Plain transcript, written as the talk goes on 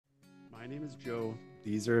My name is Joe.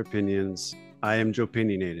 These are opinions. I am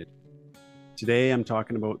Joepinionated. Today I'm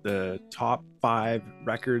talking about the top 5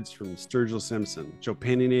 records from Sturgill Simpson,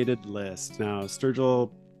 Joepinionated List. Now,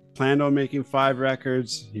 Sturgill planned on making 5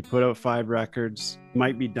 records. He put out 5 records.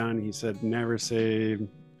 Might be done. He said never say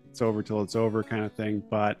it's over till it's over kind of thing,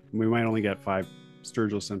 but we might only get 5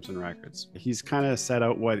 Sturgill Simpson records. He's kind of set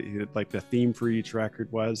out what like the theme for each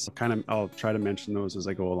record was. I'll try to mention those as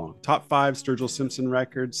I go along. Top 5 Sturgill Simpson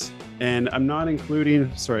records, and I'm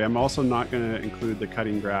also not going to include the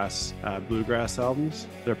Cutting Grass bluegrass albums.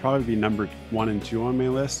 They'll probably be number 1 and 2 on my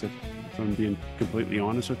list if I'm being completely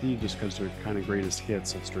honest with you, just because they're kind of greatest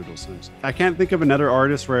hits of Sturgill Simpson. I can't think of another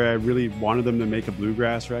artist where I really wanted them to make a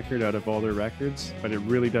bluegrass record out of all their records, but it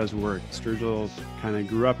really does work. Sturgill kind of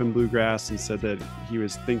grew up in bluegrass and said that he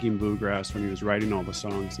was thinking bluegrass when he was writing all the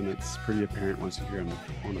songs, and it's pretty apparent once you hear him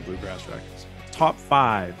on the bluegrass records. Top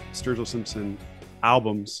 5 Sturgill Simpson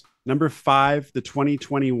albums. Number 5, the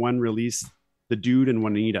 2021 release, the Dood and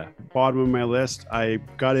Juanita. Bottom of my list. I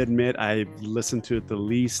gotta admit, I listened to it the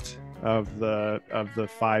least of the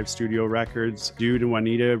 5 studio records. Dood and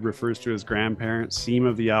Juanita refers to his grandparents. Theme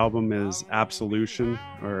of the album is Absolution,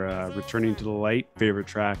 or Returning to the Light. Favorite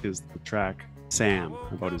track is the track Sam,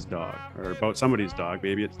 about his dog, or about somebody's dog.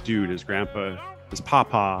 Maybe it's Dood. His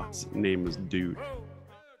papa's name was Dood.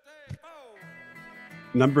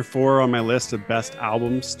 Number 4 on my list of best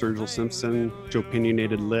albums, Sturgill Simpson,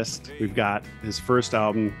 Joepinionated List. We've got his first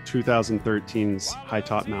album, 2013's High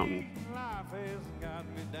Top Mountain.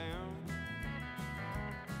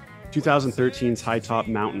 2013's High Top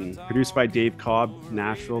Mountain, produced by Dave Cobb,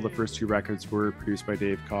 Nashville. The first 2 records were produced by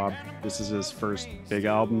Dave Cobb. This is his first big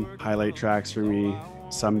album. Highlight tracks for me,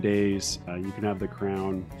 Some Days, You Can Have the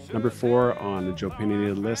Crown. Number 4 on the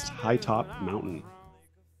Joepinionated List, High Top Mountain.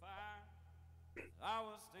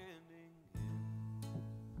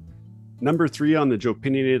 Number 3 on the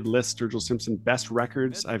Joepinionated List, Sturgill Simpson best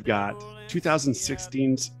records, I've got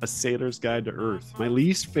 2016's A Sailor's Guide to Earth. My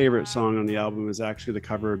least favorite song on the album is actually the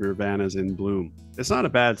cover of Nirvana's In Bloom. It's not a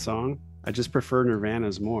bad song, I just prefer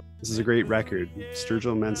Nirvana's more. This is a great record.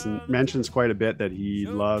 Sturgill mentions quite a bit that he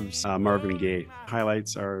loves Marvin Gaye.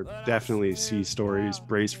 Highlights are definitely Sea Stories,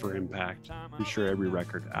 Brace for Impact. I'm sure every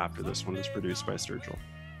record after this one is produced by Sturgill.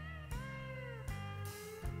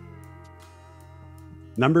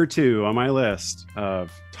 Number 2 on my list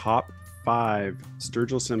of top 5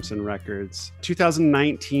 Sturgill Simpson records,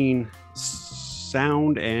 2019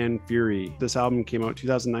 Sound and Fury. This album came out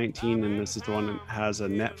 2019, and this is the one that has a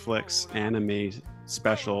Netflix anime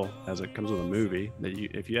special as it comes with a movie that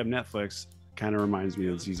if you have Netflix, kind of reminds me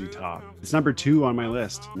of ZZ Top. It's number 2 on my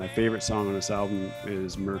list. My favorite song on this album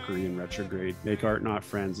is Mercury in Retrograde. Make Art Not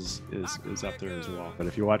Friends is up there as well. But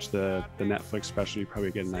if you watch the Netflix special, you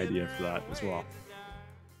probably get an idea for that as well.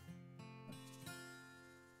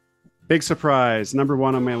 Big surprise, number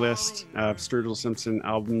 1 on my list of Sturgill Simpson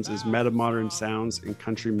albums is Metamodern Sounds in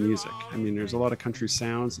Country Music. I mean, there's a lot of country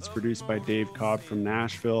sounds. It's produced by Dave Cobb from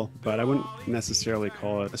Nashville, but I wouldn't necessarily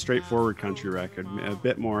call it a straightforward country record. A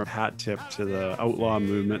bit more hat tip to the outlaw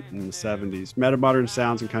movement in the 70s. Metamodern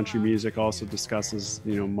Sounds in Country Music also discusses,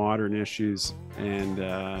 modern issues, and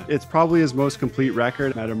it's probably his most complete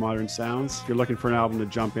record, Metamodern Sounds. If you're looking for an album to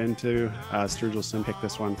jump into, Sturgill Simpson picked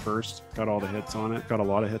this one first. Got all the hits on it. Got a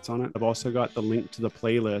lot of hits on it. I've also got the link to the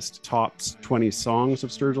playlist, top 20 songs of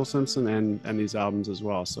Sturgill Simpson, and these albums as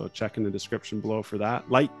well. So check in the description below for that.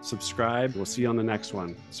 Like, subscribe. We'll see you on the next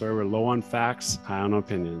one. Sorry, we're low on facts, high on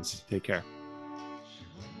opinions. Take care.